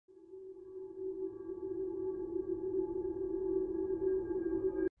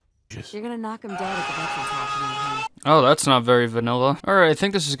You're gonna knock him dead at the veterans hall. Oh, that's not very vanilla. Alright, I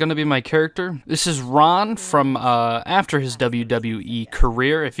think this is gonna be my character. This is Ron from, after his WWE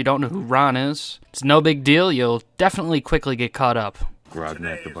career. If you don't know who Ron is, it's no big deal. You'll definitely quickly get caught up.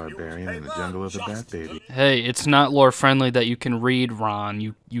 Grodnak the Barbarian in the jungle of the Bat Baby. Hey, it's not lore friendly that you can read Ron.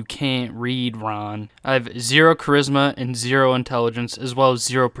 You can't read Ron. I have 0 charisma and 0 intelligence, as well as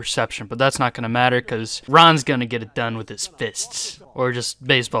 0 perception, but that's not gonna matter because Ron's gonna get it done with his fists. Or just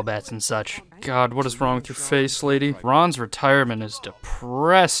baseball bats and such. God, what is wrong with your face, lady? Ron's retirement is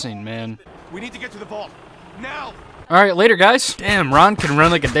depressing, man. We need to get to the vault. Now! Alright, later, guys. Damn, Ron can run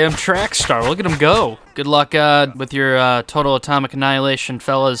like a damn track star. Look at him go. Good luck with your total atomic annihilation,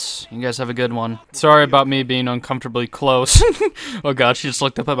 fellas. You guys have a good one. Sorry about me being uncomfortably close. Oh god, she just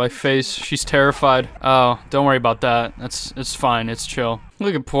looked up at my face. She's terrified. Oh, don't worry about that. It's fine. It's chill.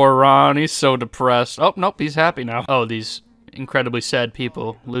 Look at poor Ron. He's so depressed. Oh, nope, he's happy now. Oh, these incredibly sad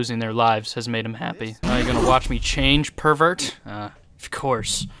people losing their lives has made him happy. Are you gonna watch me change, pervert? Of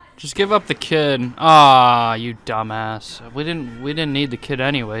course. Just give up the kid. Ah, you dumbass. We didn't need the kid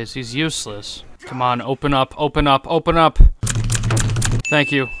anyways. He's useless. Come on, open up, open up, open up.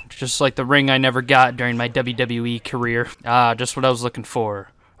 Thank you. Just like the ring I never got during my WWE career. Ah, just what I was looking for.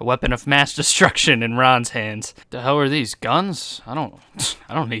 A weapon of mass destruction in Ron's hands. The hell are these? Guns? I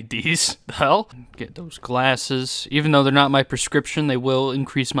don't need these. The hell? Get those glasses. Even though they're not my prescription, they will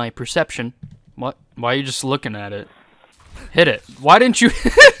increase my perception. What? Why are you just looking at it? Hit it. Why didn't you?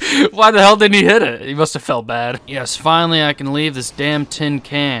 Why the hell didn't he hit it? He must have felt bad. Yes, finally I can leave this damn tin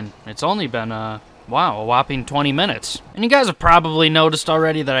can. It's only been, wow, a whopping 20 minutes. And you guys have probably noticed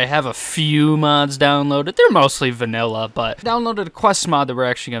already that I have a few mods downloaded. They're mostly vanilla, but I downloaded a quest mod that we're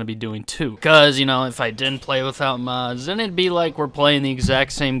actually going to be doing too. Because, you know, if I didn't play without mods, then it'd be like we're playing the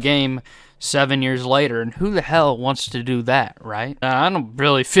exact same game 7 years later, and who the hell wants to do that, right? I don't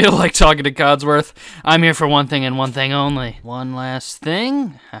really feel like talking to Codsworth. I'm here for one thing and one thing only. One last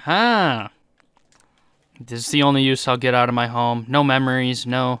thing? Haha. This is the only use I'll get out of my home. No memories,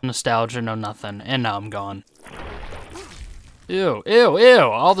 no nostalgia, no nothing. And now I'm gone. Ew, ew, ew.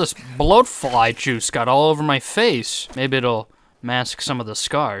 All this bloatfly juice got all over my face. Maybe it'll mask some of the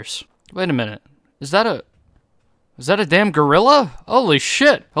scars. Wait a minute. Is that a damn gorilla? Holy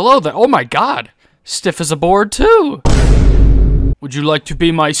shit. Hello there. Oh my god. Stiff as a board too. Would you like to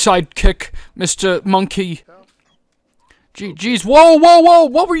be my sidekick, Mr. Monkey? Jeez. Whoa, whoa, whoa.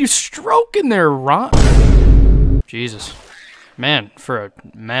 What were you stroking there, Ron? Jesus. Man, for a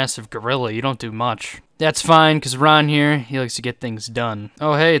massive gorilla, you don't do much. That's fine, because Ron here, he likes to get things done.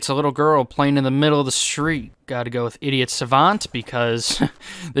 Oh, hey, it's a little girl playing in the middle of the street. Gotta go with Idiot Savant, because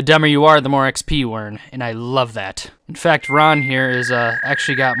the dumber you are, the more XP you earn, and I love that. In fact, Ron here is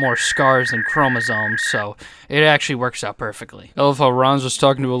actually got more scars than chromosomes, so it actually works out perfectly. I love how Ron's just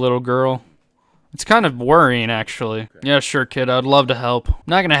talking to a little girl. It's kind of worrying, actually. Yeah, sure, kid. I'd love to help. I'm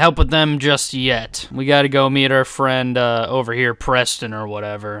not gonna help with them just yet. We gotta go meet our friend over here, Preston or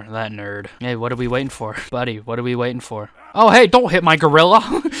whatever. That nerd. Hey, what are we waiting for? Buddy, what are we waiting for? Oh, hey, don't hit my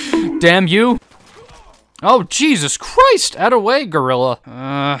gorilla. Damn you. Oh, Jesus Christ. Out of way, gorilla.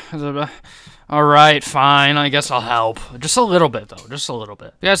 Alright, fine. I guess I'll help. Just a little bit, though. Just a little bit.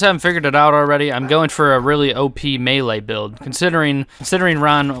 If you guys haven't figured it out already, I'm going for a really OP melee build. Considering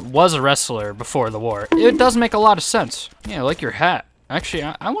Ron was a wrestler before the war. It does make a lot of sense. Yeah, I like your hat. Actually,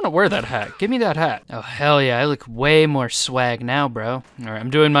 I want to wear that hat. Give me that hat. Oh, hell yeah. I look way more swag now, bro. Alright, I'm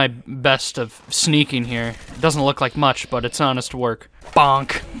doing my best of sneaking here. It doesn't look like much, but it's honest work.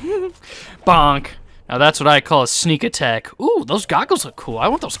 Bonk. Bonk. Now that's what I call a sneak attack. Ooh, those goggles look cool. I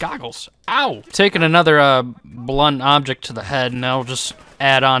want those goggles. Ow! Taking another blunt object to the head, and that'll just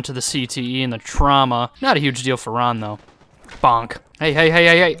add on to the CTE and the trauma. Not a huge deal for Ron, though. Bonk. Hey, hey, hey,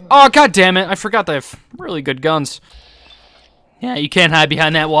 hey, hey. Oh, god damn it. I forgot they have really good guns. Yeah, you can't hide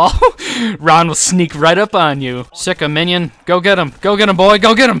behind that wall. Ron will sneak right up on you. Sicka minion. Go get him. Go get him, boy.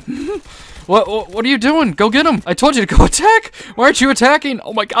 Go get him. What are you doing? Go get him! I told you to go attack! Why aren't you attacking?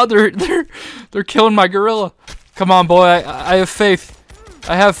 Oh my god, they're killing my gorilla. Come on, boy, I have faith.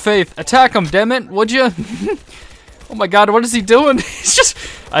 I have faith. Attack him, damn it, would you? Oh my god, what is he doing? He's just,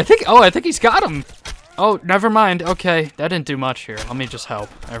 I think he's got him. Oh, never mind. Okay, that didn't do much here. Let me just help.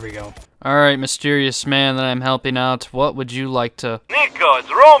 There we go. Alright, mysterious man that I'm helping out. What would you like to... Nico, it's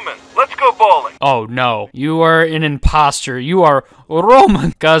Roman. Let's go bowling. Oh, no. You are an imposter. You are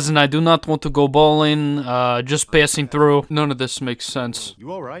Roman. Cousin, I do not want to go bowling. Just passing through. None of this makes sense.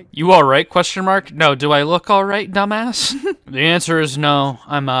 You alright? You alright? Question mark? No, do I look alright, dumbass? The answer is no.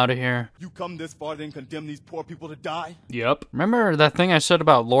 I'm out of here. You come this far, then condemn these poor people to die? Yep. Remember that thing I said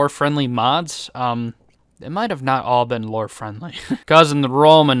about lore-friendly mods? They might have not all been lore-friendly. Cousin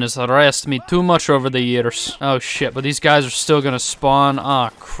Roman has harassed me too much over the years. Oh shit, but these guys are still gonna spawn. Aw,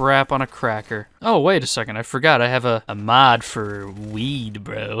 crap on a cracker. Oh, wait a second, I forgot I have a mod for weed,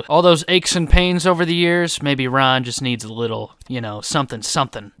 bro. All those aches and pains over the years, maybe Ron just needs a little, you know, something.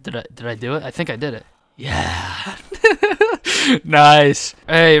 Did I do it? I think I did it. Yeah. Nice.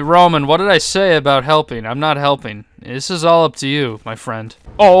 Hey, Roman, what did I say about helping? I'm not helping. This is all up to you, my friend.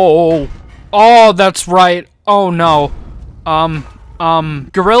 Oh, that's right. Oh, no.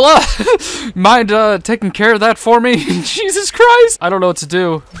 Gorilla? Mind, taking care of that for me? Jesus Christ! I don't know what to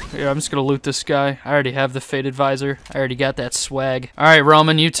do. Yeah, I'm just gonna loot this guy. I already have the faded visor. I already got that swag. Alright,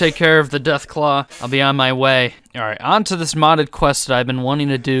 Roman, you take care of the Death Claw. I'll be on my way. Alright, on to this modded quest that I've been wanting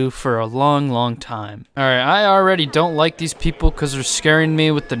to do for a long time. Alright, I already don't like these people because they're scaring me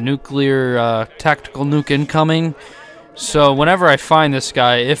with the nuclear, tactical nuke incoming. So whenever I find this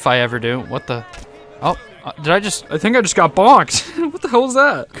guy, if I ever do, what the... Oh. I think I just got bonked. What the hell was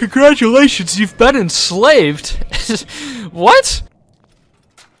that? Congratulations, you've been enslaved. What?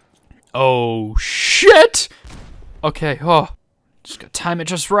 Oh, shit. Okay, just gotta time it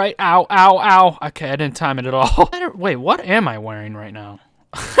just right. Ow, ow, ow. Okay, I didn't time it at all. Wait, what am I wearing right now?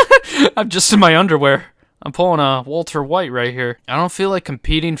 I'm just in my underwear. I'm pulling a Walter White right here. I don't feel like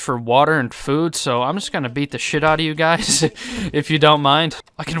competing for water and food, so I'm just gonna beat the shit out of you guys, if you don't mind.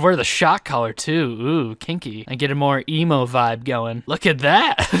 I can wear the shot collar too. Ooh, kinky. I get a more emo vibe going. Look at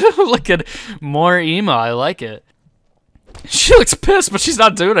that. Look at more emo. I like it. She looks pissed, but she's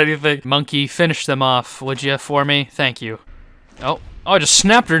not doing anything. Monkey, finish them off, would you, for me? Thank you. Oh, I just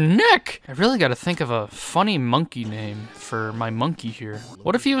snapped her neck! I really gotta think of a funny monkey name for my monkey here.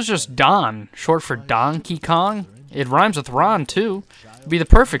 What if he was just Don, short for Donkey Kong? It rhymes with Ron, too. It'd be the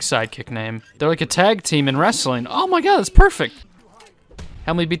perfect sidekick name. They're like a tag team in wrestling. Oh my god, that's perfect!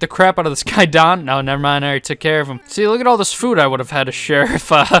 Help me beat the crap out of this guy, Don. No, never mind, I already took care of him. See, look at all this food I would have had to share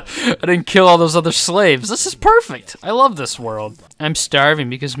if I didn't kill all those other slaves. This is perfect. I love this world. I'm starving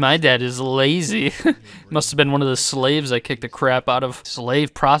because my dad is lazy. Must have been one of the slaves I kicked the crap out of.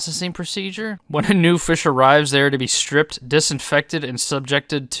 Slave processing procedure? When a new fish arrives, they are to be stripped, disinfected, and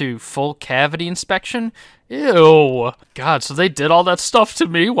subjected to full cavity inspection? Ew. God, so they did all that stuff to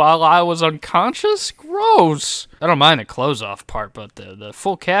me while I was unconscious? Gross. I don't mind the clothes off part, but the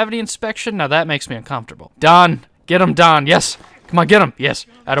full cavity inspection, now that makes me uncomfortable. Don, get him, Don, yes. Come on, get him, yes.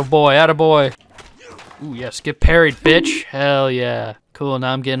 Attaboy, attaboy. Ooh, yes, get parried, bitch. Hell yeah. Cool,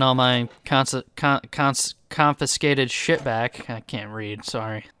 now I'm getting all my confiscated shit back. I can't read,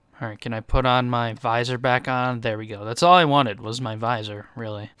 sorry. Alright, can I put on my visor back on? There we go. That's all I wanted was my visor,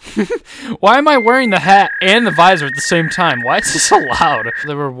 really. Why am I wearing the hat and the visor at the same time? Why is this so loud?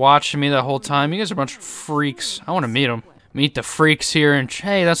 They were watching me the whole time. You guys are a bunch of freaks. I want to meet them. Meet the freaks here and,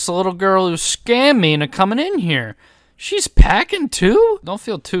 hey, that's the little girl who scammed me into coming in here. She's packing too? Don't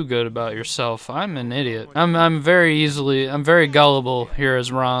feel too good about yourself. I'm an idiot. I'm very gullible here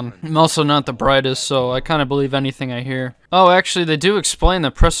as Ron. I'm also not the brightest, so I kind of believe anything I hear. Oh, actually, they do explain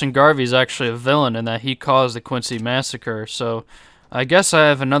that Preston Garvey's actually a villain and that he caused the Quincy massacre, so I guess I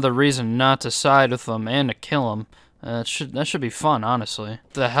have another reason not to side with him and to kill him. That should be fun, honestly.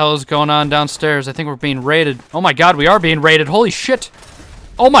 What the hell is going on downstairs? I think we're being raided. Oh my god, we are being raided. Holy shit!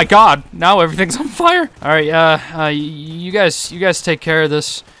 Oh my god, now everything's on fire. Alright, you guys take care of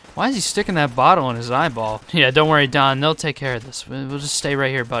this. Why is he sticking that bottle in his eyeball? Yeah, don't worry, Don, they'll take care of this. We'll just stay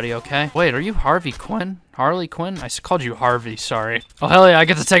right here, buddy, okay? Wait, are you Harvey Quinn? Harley Quinn? I called you Harvey, sorry. Oh, hell yeah, I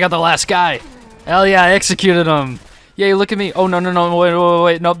get to take out the last guy. Hell yeah, I executed him. Yay, look at me. Oh, no,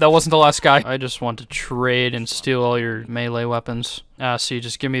 wait, nope, that wasn't the last guy. I just want to trade and steal all your melee weapons. So you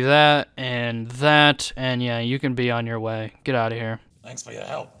just give me that, and yeah, you can be on your way. Get out of here. Thanks for your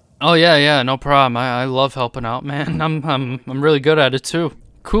help. Oh yeah, no problem. I love helping out, man. I'm really good at it too.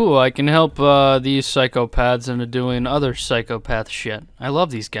 Cool, I can help these psychopaths into doing other psychopath shit. I love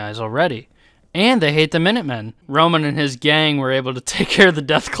these guys already. And they hate the Minutemen. Roman and his gang were able to take care of the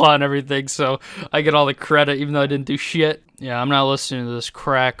Deathclaw and everything, so I get all the credit even though I didn't do shit. Yeah, I'm not listening to this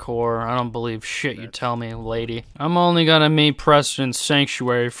crack whore. I don't believe shit you tell me, lady. I'm only gonna meet Preston's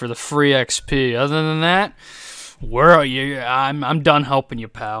Sanctuary for the free XP. Other than that, where are you? I'm done helping you,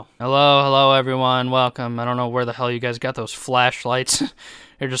 pal. Hello, everyone. Welcome. I don't know where the hell you guys got those flashlights.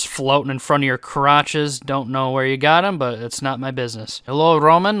 They're just floating in front of your crotches. Don't know where you got them, but it's not my business. Hello,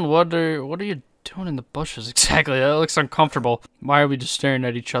 Roman. What are you doing in the bushes exactly? That looks uncomfortable. Why are we just staring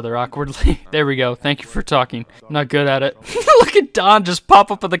at each other awkwardly? There we go. Thank you for talking. I'm not good at it. Look at Don just pop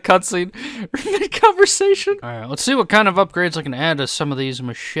up in the cutscene. Mid-conversation. Alright, let's see what kind of upgrades I can add to some of these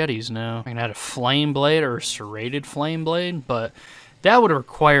machetes now. I can add a flame blade or a serrated flame blade, but That would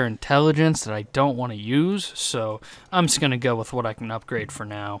require intelligence that I don't want to use, so I'm just going to go with what I can upgrade for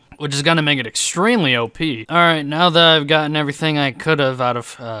now, which is going to make it extremely OP. Alright, now that I've gotten everything I could have out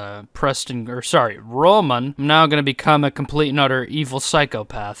of Roman, I'm now going to become a complete and utter evil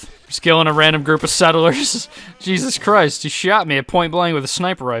psychopath. Just killing a random group of settlers. Jesus Christ, you shot me at point blank with a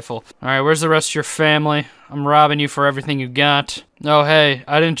sniper rifle. Alright, where's the rest of your family? I'm robbing you for everything you got. Oh, hey,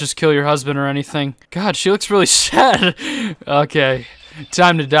 I didn't just kill your husband or anything. God, she looks really sad. Okay,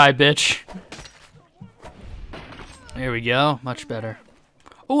 time to die, bitch. There we go, much better.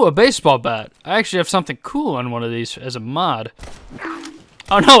 Ooh, a baseball bat. I actually have something cool on one of these as a mod.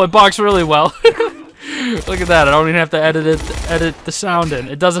 Oh no, it barks really well. Look at that, I don't even have to edit the sound in.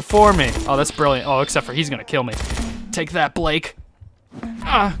 It does it for me. Oh, that's brilliant. Oh, except for he's gonna kill me. Take that, Blake.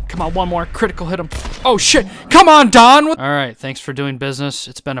 Come on, one more. Critical hit him. Oh, shit. Come on, Don. Alright, thanks for doing business.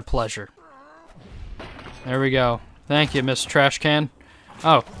 It's been a pleasure. There we go. Thank you, Miss Trash Can.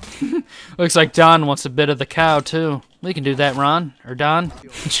 Oh. Looks like Don wants a bit of the cow, too. We can do that, Ron. Or Don.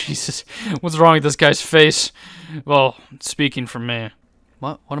 Jesus. What's wrong with this guy's face? Well, speaking for me.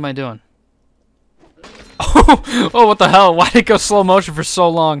 What am I doing? Oh, what the hell? Why did it go slow motion for so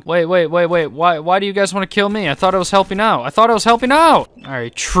long? Wait. Why do you guys want to kill me? I thought I was helping out.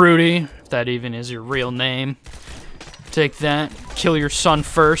 Alright, Trudy, if that even is your real name. Take that. Kill your son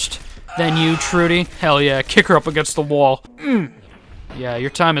first. Then you, Trudy. Hell yeah, kick her up against the wall. Yeah, your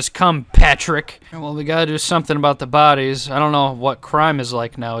time has come, Patrick. Well, we gotta do something about the bodies. I don't know what crime is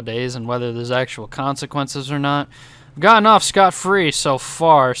like nowadays and whether there's actual consequences or not. I've gotten off scot-free so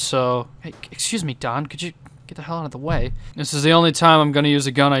far, so... Hey, excuse me, Don, could you get the hell out of the way? This is the only time I'm gonna use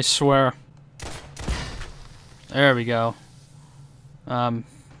a gun, I swear. There we go.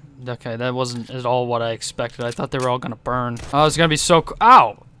 Okay, that wasn't at all what I expected. I thought they were all gonna burn. Oh, it's gonna be so...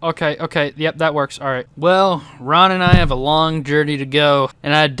 Ow! Okay, yep, that works, alright. Well, Ron and I have a long journey to go,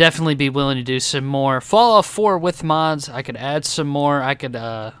 and I'd definitely be willing to do some more. Fallout 4 with mods, I could add some more, I could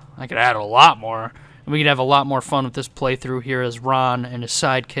add a lot more. And we could have a lot more fun with this playthrough here as Ron and his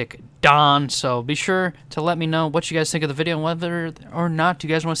sidekick, Don. So be sure to let me know what you guys think of the video and whether or not you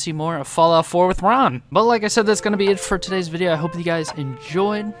guys want to see more of Fallout 4 with Ron. But like I said, that's going to be it for today's video. I hope you guys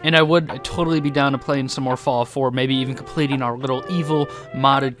enjoyed. And I would totally be down to playing some more Fallout 4, maybe even completing our little evil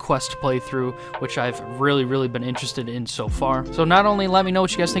modded quest playthrough, which I've really been interested in so far. So not only let me know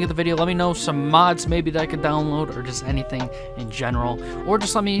what you guys think of the video, let me know some mods maybe that I could download or just anything in general. Or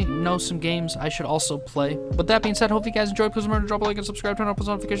just let me know some games I should also play. With that being said, hope you guys enjoyed. Please remember to drop a like and subscribe, turn on post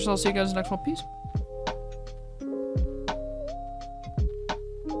notifications. I'll see you guys in the next one. Peace.